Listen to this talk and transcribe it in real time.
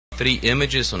3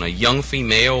 images on a young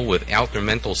female with altered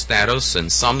mental status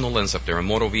and somnolence after a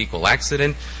motor vehicle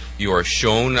accident. You are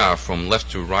shown from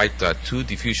left to right 2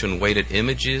 diffusion-weighted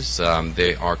images.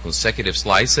 They are consecutive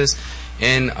slices.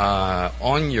 And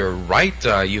on your right,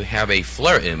 you have a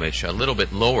flare image, a little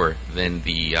bit lower than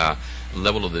the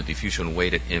level of the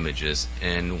diffusion-weighted images.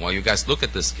 And while you guys look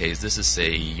at this case, this is a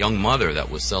young mother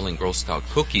that was selling Girl Scout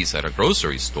cookies at a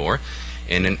grocery store.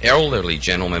 And an elderly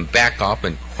gentleman backed up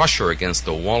and crushed her against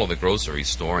the wall of the grocery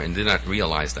store and did not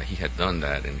realize that he had done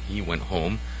that. And he went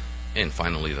home, and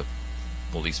finally the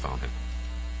police found him.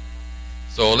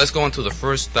 So let's go on to the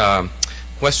first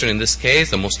question in this case.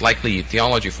 The most likely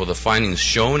etiology for the findings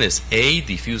shown is A,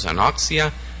 diffuse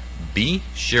anoxia, B,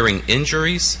 shearing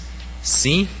injuries,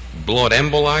 C, blood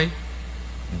emboli,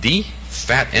 D,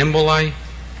 fat emboli,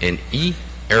 and E,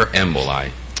 air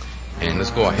emboli. And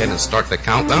let's go ahead and start the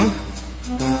countdown.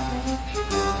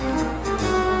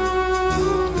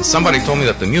 And somebody told me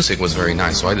that the music was very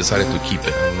nice, so I decided to keep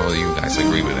it. I don't know if you guys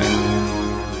agree with that.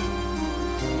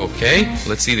 Okay,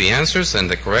 let's see the answers. And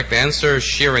the correct answer,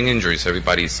 shearing injuries,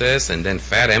 everybody says, and then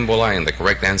fat emboli, and the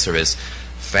correct answer is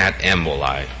fat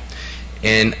emboli.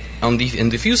 And in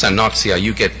diffuse anoxia,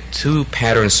 you get 2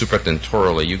 patterns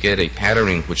supratentorally. You get a pattern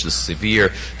in which the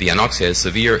anoxia is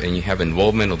severe, and you have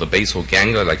involvement of the basal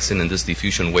ganglia, like seen in this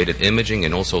diffusion-weighted imaging,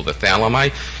 and also the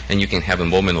thalami. And you can have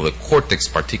involvement of the cortex,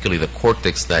 particularly the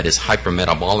cortex that is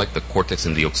hypermetabolic, the cortex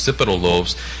in the occipital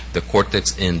lobes, the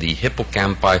cortex in the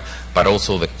hippocampi, but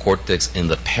also the cortex in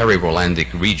the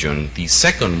perirolandic region. The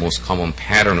second most common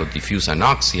pattern of diffuse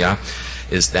anoxia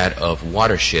is that of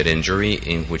watershed injury,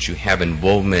 in which you have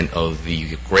involvement of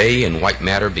the gray and white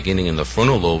matter beginning in the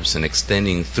frontal lobes and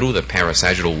extending through the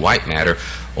parasagittal white matter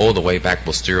all the way back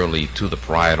posteriorly to the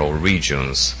parietal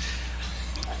regions.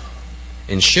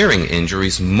 In shearing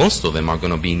injuries, most of them are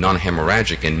going to be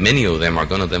non-hemorrhagic, and many of them are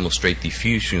going to demonstrate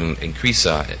diffusion, increase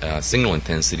signal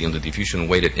intensity on the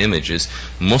diffusion-weighted images.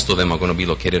 Most of them are going to be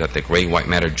located at the gray-white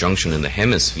matter junction in the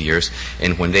hemispheres,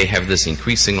 and when they have this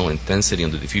increased signal intensity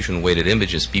on the diffusion-weighted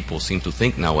images, people seem to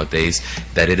think nowadays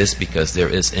that it is because there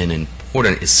is an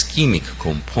important ischemic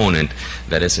component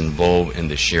that is involved in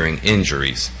the shearing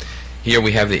injuries. Here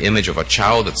we have the image of a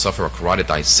child that suffered a carotid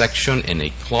dissection and a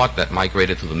clot that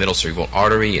migrated to the middle cerebral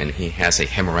artery, and he has a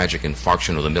hemorrhagic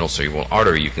infarction of the middle cerebral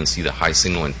artery. You can see the high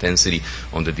signal intensity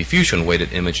on the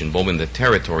diffusion-weighted image involving the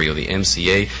territory of the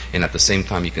MCA, and at the same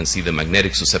time you can see the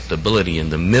magnetic susceptibility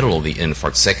in the middle of the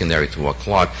infarct secondary to a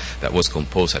clot that was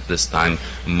composed at this time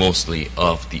mostly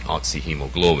of the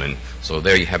oxyhemoglobin. So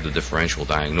there you have the differential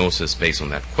diagnosis based on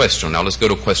that question. Now let's go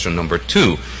to question number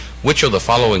 2. Which of the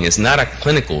following is not a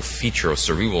clinical feature of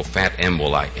cerebral fat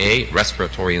emboli? A,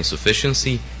 respiratory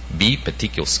insufficiency, B,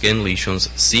 petechial skin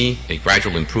lesions, C, a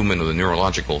gradual improvement of the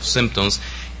neurological symptoms,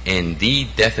 and D,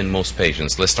 death in most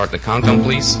patients. Let's start the countdown,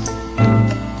 please.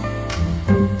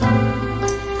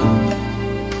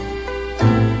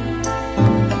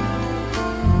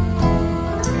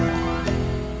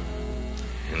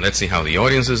 And let's see how the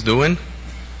audience is doing.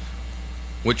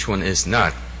 Which one is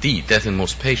not? D, death in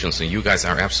most patients, and you guys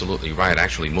are absolutely right.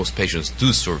 Actually, most patients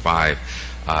do survive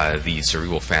the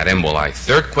cerebral fat emboli.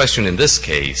 Third question in this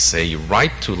case, a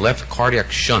right to left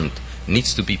cardiac shunt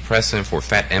needs to be present for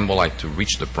fat emboli to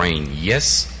reach the brain,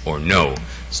 yes or no?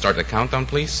 Start the countdown,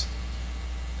 please.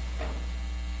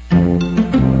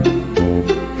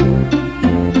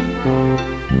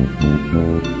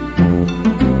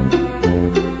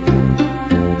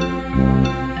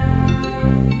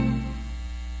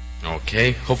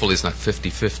 Okay, hopefully it's not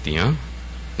 50-50, huh?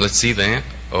 Let's see that.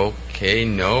 Okay,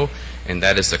 no, and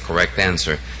that is the correct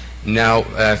answer. Now,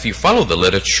 if you follow the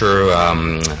literature,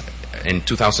 in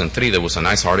 2003 there was a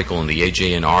nice article in the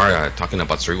AJNR talking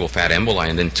about cerebral fat emboli,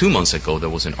 and then 2 months ago there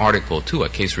was an article too, a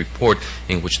case report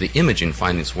in which the imaging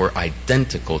findings were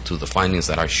identical to the findings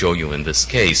that I show you in this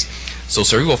case. So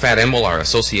cerebral fat emboli are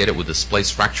associated with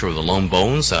displaced fracture of the long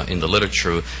bones. In the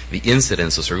literature, the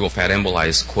incidence of cerebral fat emboli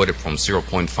is quoted from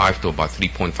 0.5 to about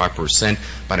 3.5%,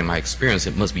 but in my experience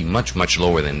it must be much, much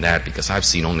lower than that, because I've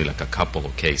seen only like a couple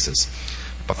of cases.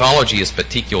 Pathology is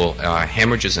petechial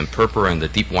hemorrhages and purpura in the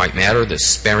deep white matter, the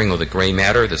sparing of the gray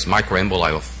matter, this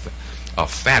microemboli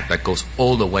of fat that goes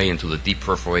all the way into the deep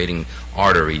perforating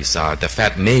arteries. The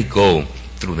fat may go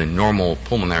through the normal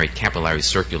pulmonary capillary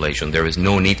circulation. There is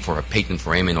no need for a patent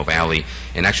foramen ovale,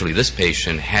 and actually this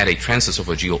patient had a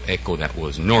transesophageal echo that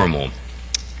was normal.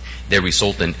 They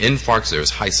result in infarcts. There's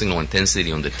high signal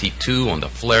intensity on the T2, on the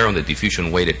flare, on the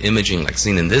diffusion-weighted imaging like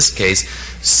seen in this case.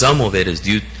 Some of it is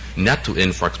due not to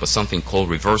infarcts, but something called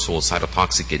reversible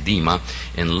cytotoxic edema.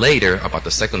 And later, about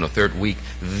the second or third week,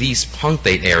 these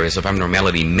punctate areas of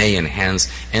abnormality may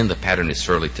enhance, and the pattern is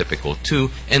fairly typical too,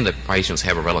 and the patients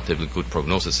have a relatively good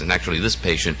prognosis. And actually, this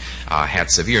patient had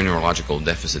severe neurological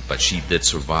deficit, but she did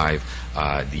survive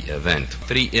the event.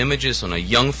 3 images on a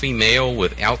young female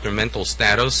with altered mental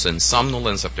status and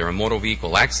somnolence after a motor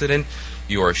vehicle accident.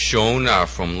 You are shown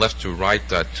from left to right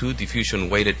 2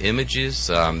 diffusion-weighted images.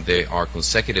 They are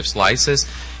consecutive slices.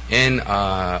 And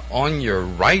on your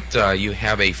right, you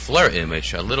have a FLAIR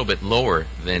image, a little bit lower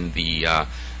than the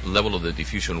level of the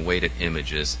diffusion-weighted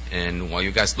images. And while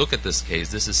you guys look at this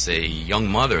case, this is a young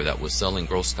mother that was selling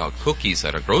Girl Scout cookies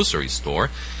at a grocery store.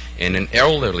 And an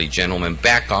elderly gentleman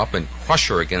backed up and crushed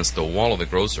her against the wall of the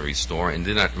grocery store and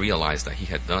did not realize that he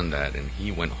had done that. And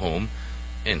he went home,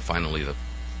 and finally the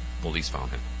police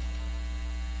found him.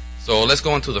 So let's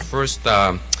go on to the first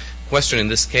question in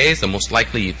this case. The most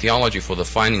likely etiology for the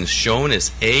findings shown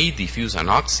is A, diffuse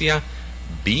anoxia,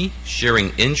 B,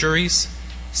 shearing injuries,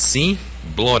 C,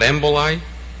 blood emboli,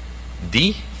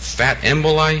 D, fat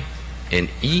emboli, and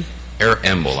E, air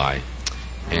emboli.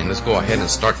 And let's go ahead and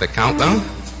start the countdown.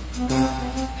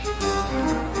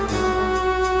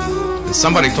 And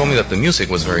somebody told me that the music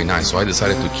was very nice, so I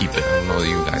decided to keep it. I don't know if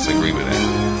you guys agree with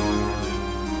that.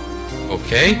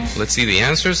 Okay, let's see the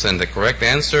answers. And the correct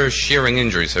answer, shearing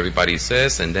injuries, everybody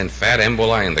says, and then fat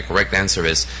emboli, and the correct answer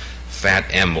is fat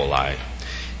emboli.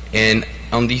 And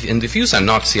in diffuse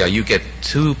anoxia, you get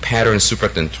 2 patterns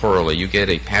supratentorally. You get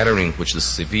a pattern in which the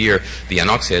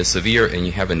anoxia is severe, and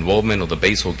you have involvement of the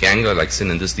basal ganglia, like seen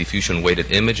in this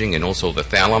diffusion-weighted imaging, and also the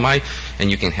thalami.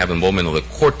 And you can have involvement of the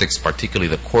cortex, particularly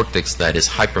the cortex that is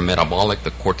hypermetabolic,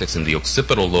 the cortex in the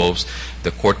occipital lobes,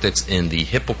 the cortex in the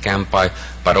hippocampi,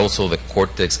 but also the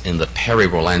cortex in the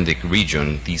perirolandic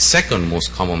region. The second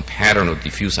most common pattern of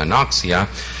diffuse anoxia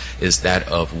is that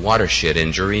of watershed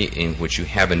injury, in which you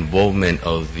have involvement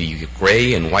of the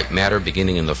gray and white matter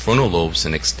beginning in the frontal lobes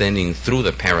and extending through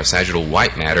the parasagittal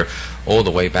white matter all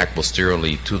the way back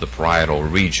posteriorly to the parietal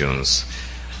regions.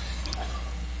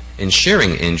 In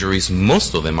shearing injuries,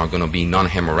 most of them are going to be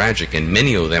non-hemorrhagic, and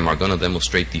many of them are going to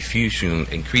demonstrate diffusion,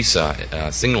 increase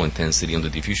signal intensity on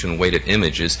the diffusion-weighted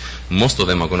images. Most of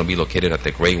them are going to be located at the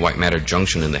gray-white matter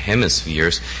junction in the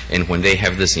hemispheres, and when they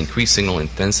have this increased signal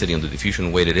intensity on the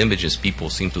diffusion-weighted images, people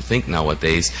seem to think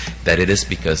nowadays that it is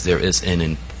because there is an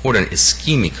important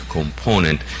ischemic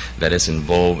component that is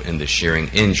involved in the shearing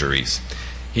injuries.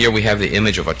 Here we have the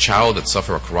image of a child that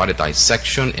suffered a carotid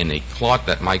dissection and a clot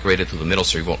that migrated to the middle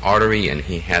cerebral artery, and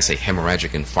he has a hemorrhagic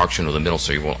infarction of the middle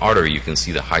cerebral artery. You can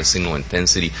see the high signal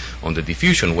intensity on the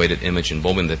diffusion-weighted image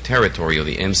involving the territory of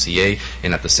the MCA,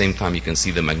 and at the same time you can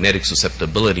see the magnetic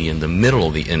susceptibility in the middle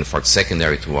of the infarct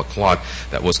secondary to a clot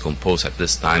that was composed at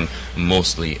this time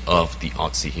mostly of the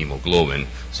oxyhemoglobin.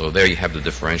 So there you have the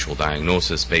differential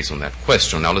diagnosis based on that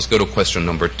question. Now let's go to question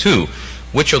number 2.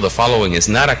 Which of the following is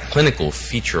not a clinical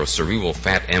feature of cerebral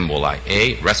fat emboli?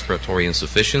 A, respiratory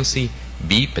insufficiency,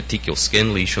 B, petechial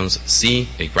skin lesions, C,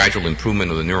 a gradual improvement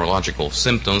of the neurological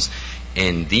symptoms,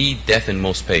 and D, death in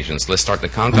most patients. Let's start the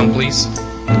countdown, please.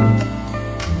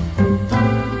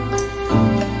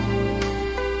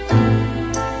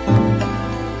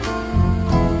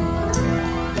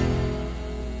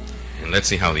 And let's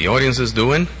see how the audience is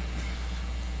doing.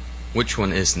 Which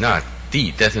one is not?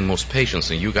 D, death in most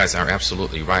patients, and you guys are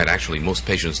absolutely right. Actually, most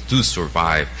patients do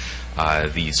survive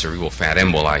the cerebral fat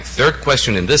emboli. Third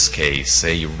question in this case,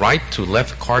 a right to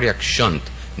left cardiac shunt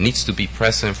needs to be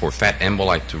present for fat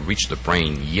emboli to reach the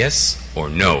brain, yes or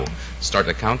no? Start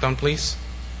the countdown, please.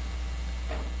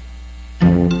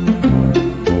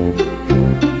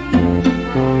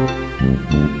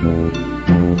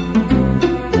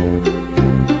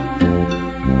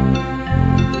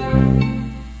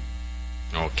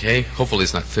 Okay, hopefully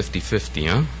it's not 50-50,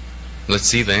 huh? Let's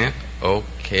see that.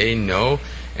 Okay, no,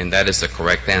 and that is the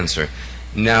correct answer.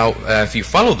 Now, if you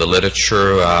follow the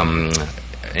literature,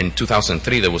 in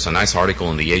 2003 there was a nice article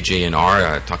in the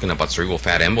AJNR talking about cerebral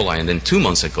fat emboli, and then 2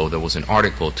 months ago there was an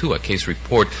article too, a case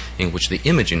report in which the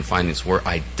imaging findings were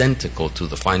identical to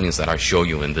the findings that I show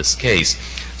you in this case.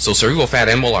 So cerebral fat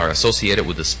emboli are associated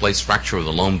with displaced fracture of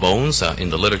the long bones. In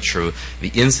the literature,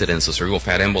 the incidence of cerebral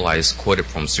fat emboli is quoted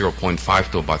from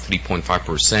 0.5 to about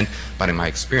 3.5%, but in my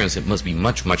experience it must be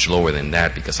much, much lower than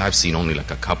that, because I've seen only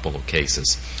like a couple of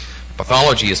cases.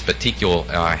 Pathology is petechial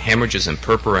hemorrhages and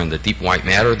purpura in the deep white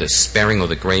matter, the sparing of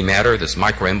the gray matter, this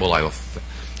microemboli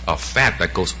of fat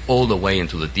that goes all the way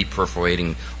into the deep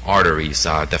perforating arteries.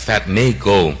 The fat may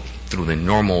go through the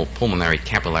normal pulmonary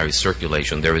capillary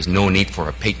circulation. There is no need for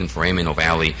a patent foramen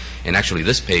ovale, and actually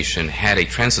this patient had a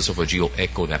transesophageal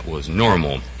echo that was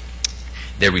normal.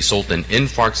 They result in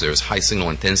infarcts. There's high signal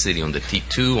intensity on the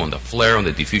T2, on the flare, on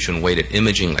the diffusion-weighted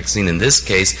imaging like seen in this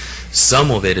case.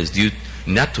 Some of it is due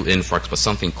not to infarcts, but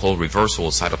something called reversible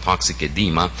cytotoxic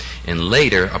edema. And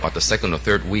later, about the second or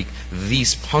third week,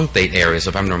 these punctate areas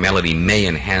of abnormality may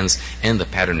enhance, and the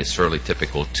pattern is fairly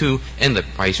typical too, and the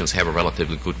patients have a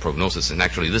relatively good prognosis. And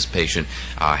actually, this patient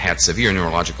had severe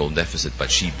neurological deficit, but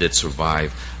she did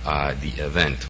survive the event.